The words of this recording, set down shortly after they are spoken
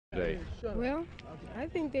today? Well, I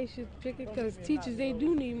think they should pick it because teachers, they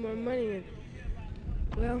do need more money. And,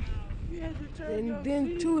 well, and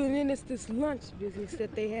then, too, and then it's this lunch business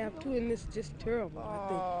that they have, too, and it's just terrible,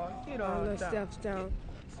 I think. All the stuff's down.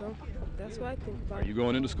 So that's what I think Are about you it.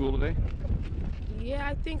 going into school today? Yeah,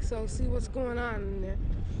 I think so. See what's going on in there.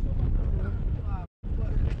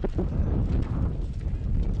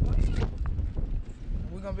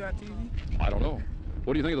 We're gonna be on TV? I don't know.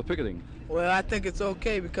 What do you think of the picketing? Well, I think it's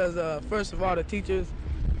okay because first of all, the teachers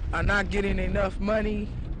are not getting enough money,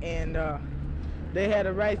 and they had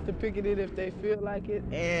a right to picket it if they feel like it.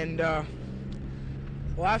 And well,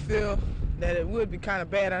 I feel that it would be kind of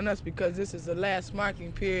bad on us because this is the last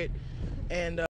marking period, and